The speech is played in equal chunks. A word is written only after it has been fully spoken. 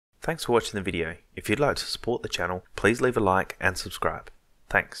Thanks for watching the video. If you'd like to support the channel, please leave a like and subscribe.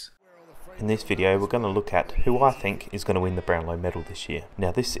 Thanks. In this video we're going to look at who I think is going to win the Brownlow Medal this year.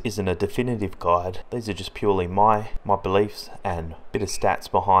 Now this isn't a definitive guide, these are just purely my beliefs and a bit of stats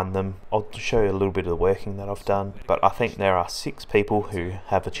behind them. I'll show you a little bit of the working that I've done, but I think there are 6 people who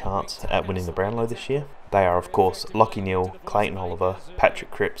have a chance at winning the Brownlow this year. They are of course Lachie Neale, Clayton Oliver,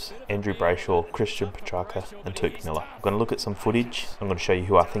 Patrick Cripps, Andrew Brayshaw, Christian Petrarca and Touk Miller. I'm going to look at some footage. I'm going to show you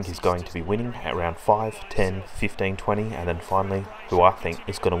who I think is going to be winning at round 5, 10, 15, 20 and then finally who I think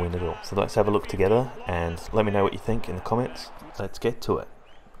is going to win it all. So let's have a look together and let me know what you think in the comments. Let's get to it.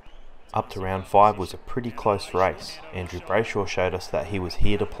 Up to round 5 was a pretty close race. Andrew Brayshaw showed us that he was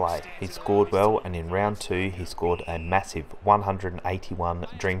here to play. He scored well, and in round 2 he scored a massive 181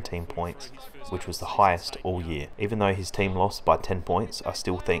 Dream Team points, which was the highest all year. Even though his team lost by 10 points, I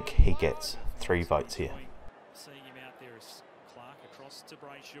still think he gets 3 votes here. Seeing him out there is Clark across to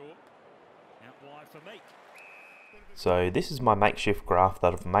Brayshaw. Out wide for Meek. So this is my makeshift graph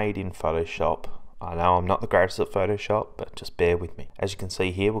that I've made in Photoshop. I know I'm not the greatest at Photoshop, but just bear with me. As you can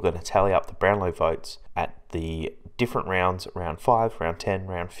see here, we're going to tally up the Brownlow votes at the different rounds, round 5, round 10,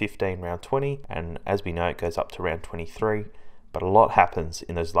 round 15, round 20, and as we know it goes up to round 23, but a lot happens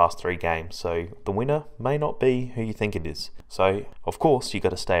in those last 3 games, so the winner may not be who you think it is. So of course you've got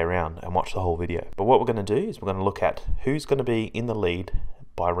to stay around and watch the whole video. But what we're going to do is we're going to look at who's going to be in the lead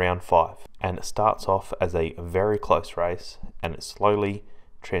by round 5, and it starts off as a very close race and it slowly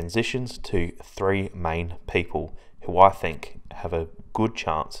transitions to 3 main people who I think have a good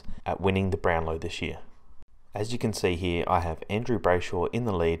chance at winning the Brownlow this year. As you can see here, I have Andrew Brayshaw in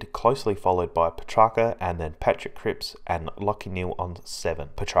the lead, closely followed by Petrarca and then Patrick Cripps and Lachie Neale on 7.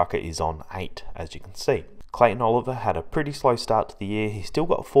 Petrarca is on 8, as you can see. Clayton Oliver had a pretty slow start to the year. He still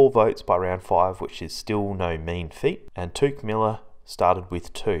got 4 votes by round 5, which is still no mean feat. And Touk Miller started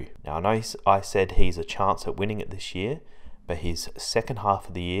with 2. Now I know I said he's a chance at winning it this year, but his second half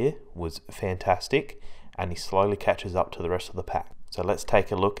of the year was fantastic and he slowly catches up to the rest of the pack. So let's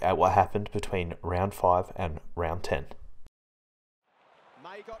take a look at what happened between round 5 and round 10.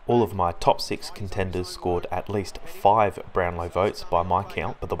 All of my top 6 contenders scored at least 5 Brownlow votes by my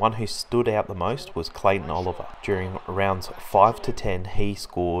count, but the one who stood out the most was Clayton Oliver. During rounds 5 to 10 he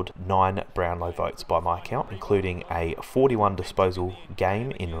scored 9 Brownlow votes by my count, including a 41 disposal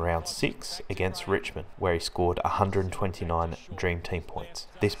game in round 6 against Richmond, where he scored 129 Dream Team points.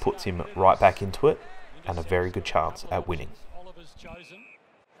 This puts him right back into it and a very good chance at winning.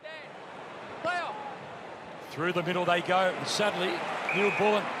 Through the middle they go, and suddenly Neil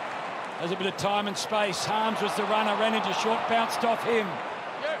Bullen has a bit of time and space. Harms was the runner, ran into short, bounced off him.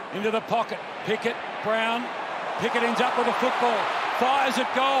 Into the pocket, Pickett, Brown. Pickett ends up with a football, fires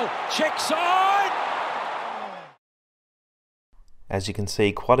at goal, check side! As you can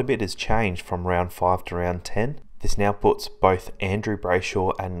see, quite a bit has changed from round 5 to round 10. This now puts both Andrew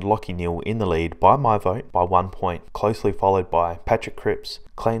Brayshaw and Lachie Neale in the lead by my vote by 1 point, closely followed by Patrick Cripps,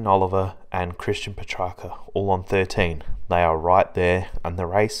 Clayton Oliver and Christian Petrarca, all on 13. They are right there and the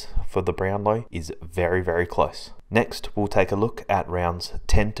race for the Brownlow is very, very close. Next, we'll take a look at rounds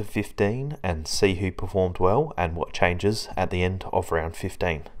 10 to 15 and see who performed well and what changes at the end of round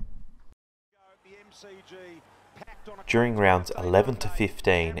 15. During rounds 11 to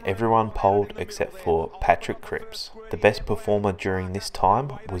 15, everyone polled except for Patrick Cripps. The best performer during this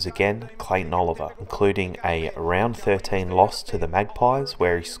time was again Clayton Oliver, including a round 13 loss to the Magpies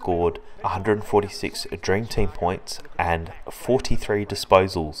where he scored 146 Dream Team points and 43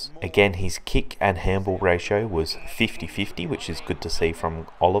 disposals. Again, his kick and handball ratio was 50-50, which is good to see from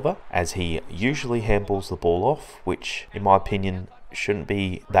Oliver, as he usually handballs the ball off, which in my opinion shouldn't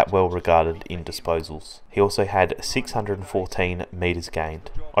be that well regarded in disposals. He also had 614 metres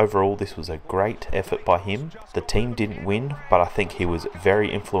gained. Overall, this was a great effort by him. The team didn't win, but I think he was very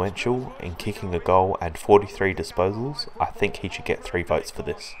influential in kicking a goal and 43 disposals. I think he should get 3 votes for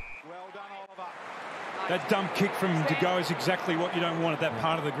this. That dump kick from him to go is exactly what you don't want at that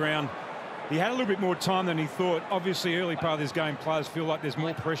part of the ground. He had a little bit more time than he thought. Obviously, early part of this game, players feel like there's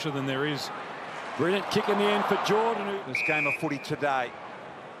more pressure than there is. Brilliant kick in the end for Jordan. This game of footy today.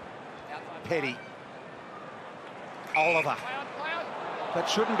 Petty. Oliver. That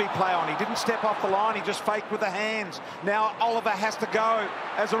shouldn't be play on. He didn't step off the line. He just faked with the hands. Now Oliver has to go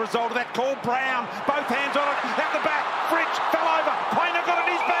as a result of that call. Brown, both hands on it. Out the back. Fritsch fell over. Quainer got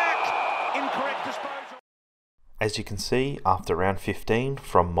it in his back. Incorrect disposal. As you can see, after round 15,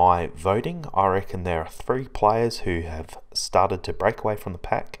 from my voting, I reckon there are 3 players who have started to break away from the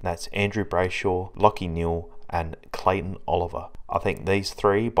pack. That's Andrew Brayshaw, Lachie Neale and Clayton Oliver. I think these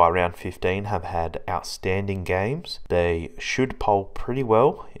three by round 15 have had outstanding games. They should poll pretty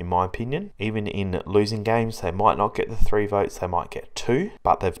well, in my opinion. Even in losing games, they might not get the 3 votes, they might get 2,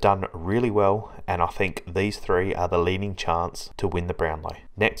 but they've done really well, and I think these three are the leading chance to win the Brownlow.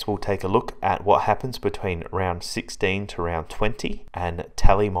 Next, we'll take a look at what happens between round 16 to round 20 and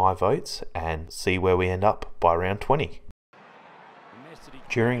tally my votes and see where we end up by round 20.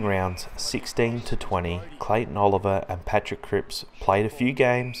 During rounds 16 to 20, Clayton Oliver and Patrick Cripps played a few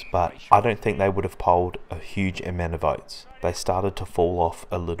games, but I don't think they would have polled a huge amount of votes. They started to fall off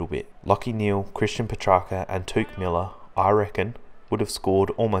a little bit. Lachie Neale, Christian Petrarca and Tuke Miller, I reckon, would have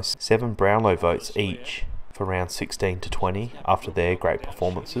scored almost 7 Brownlow votes each for rounds 16 to 20 after their great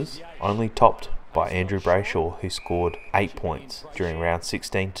performances, only topped by Andrew Brayshaw, who scored 8 points during round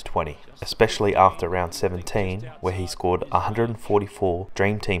 16 to 20, especially after round 17 where he scored 144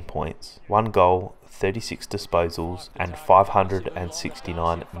 Dream Team points, 1 goal, 36 disposals and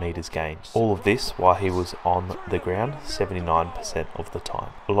 569 metres gained. All of this while he was on the ground 79% of the time.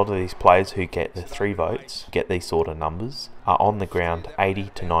 A lot of these players who get the 3 votes, get these sort of numbers, are on the ground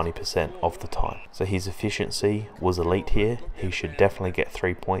 80 to 90% of the time. So his efficiency was elite here. He should definitely get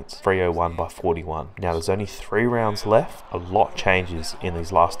 3 points, 301 by 41. Now there's only 3 rounds left. A lot changes in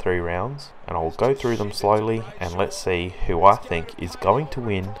these last 3 rounds, and I'll go through them slowly and let's see who I think is going to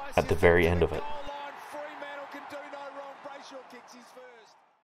win at the very end of it.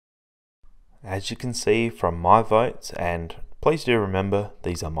 As you can see from my votes, and please do remember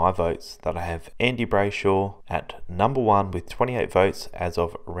these are my votes, that I have Andy Brayshaw at number 1 with 28 votes as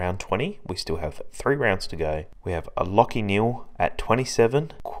of round 20. We still have 3 rounds to go. We have a Lachie Neale at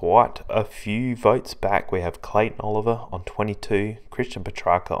 27, quite a few votes back. We have Clayton Oliver on 22, Christian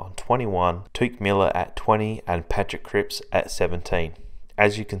Petrarca on 21, Tuke Miller at 20 and Patrick Cripps at 17.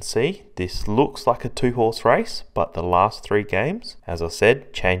 As you can see, this looks like a 2-horse race, but the last 3 games, as I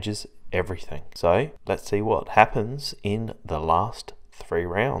said, changes everything. So let's see what happens in the last 3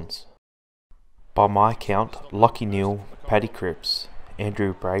 rounds. By my count, Lachie Neale, Paddy Cripps,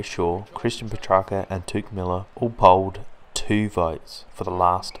 Andrew Brayshaw, Christian Petrarca and Tuke Miller all polled 2 votes for the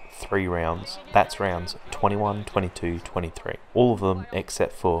last 3 rounds. That's rounds 21, 22, 23. All of them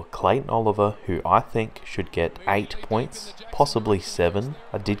except for Clayton Oliver, who I think should get 8 points, possibly 7.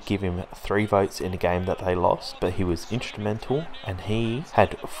 I did give him 3 votes in a game that they lost, but he was instrumental and he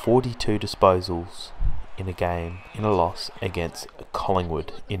had 42 disposals in a game in a loss against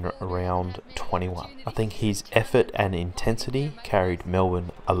Collingwood in round 21. I think his effort and intensity carried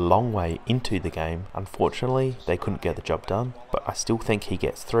Melbourne a long way into the game. Unfortunately, they couldn't get the job done, but I still think he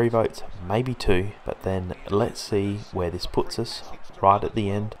gets 3 votes, maybe 2, but then let's see where this puts us right at the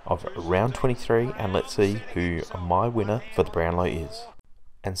end of round 23, and let's see who my winner for the Brownlow is.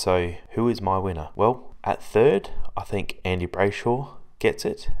 And so, who is my winner? Well, at 3rd, I think Andy Brayshaw gets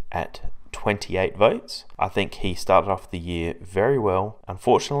it at 28 votes. I think he started off the year very well.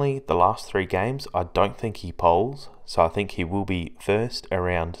 Unfortunately, the last 3 games, I don't think he polls, so I think he will be first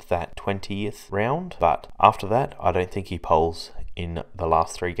around that 20th round, but after that, I don't think he polls in the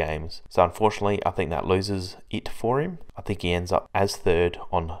last 3 games. So unfortunately, I think that loses it for him. I think he ends up as 3rd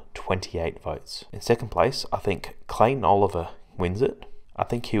on 28 votes. In 2nd place, I think Clayton Oliver wins it. I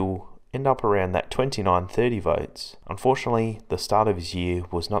think he'll end up around that 29-30 votes. Unfortunately, the start of his year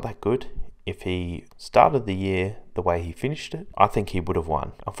was not that good. If he started the year the way he finished it, I think he would have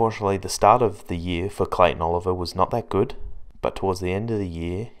won. Unfortunately, the start of the year for Clayton Oliver was not that good, but towards the end of the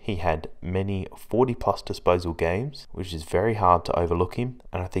year, he had many 40-plus disposal games, which is very hard to overlook him,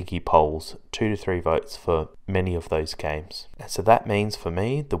 and I think he polls 2 to 3 votes for many of those games. And so that means for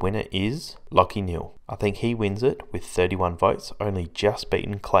me, the winner is Lachie Neale. I think he wins it with 31 votes, only just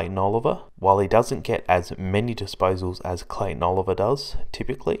beaten Clayton Oliver. While he doesn't get as many disposals as Clayton Oliver does,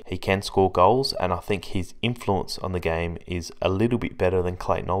 typically, he can score goals, and I think his influence on the game is a little bit better than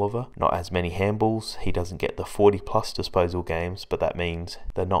Clayton Oliver. Not as many handballs, he doesn't get the 40-plus disposal games, but that means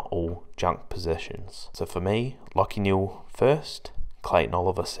they're not all junk possessions. So for me, Lachie Neale first, Clayton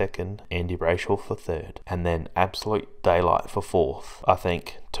Oliver 2nd, Andy Brayshaw for 3rd, and then absolute daylight for 4th. I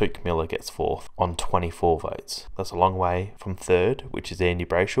think Tuke Miller gets 4th on 24 votes. That's a long way from 3rd, which is Andy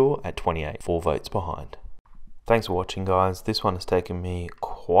Brayshaw at 28, 4 votes behind. Thanks for watching, guys. This one has taken me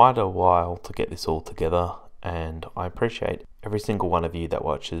quite a while to get this all together, and I appreciate every single one of you that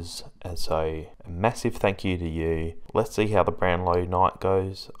watches, and so a massive thank you to you. Let's see how the Brownlow night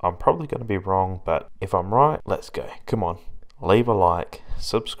goes. I'm probably going to be wrong, but if I'm right, let's go. Come on. Leave a like,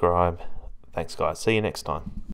 subscribe. Thanks, guys. See you next time.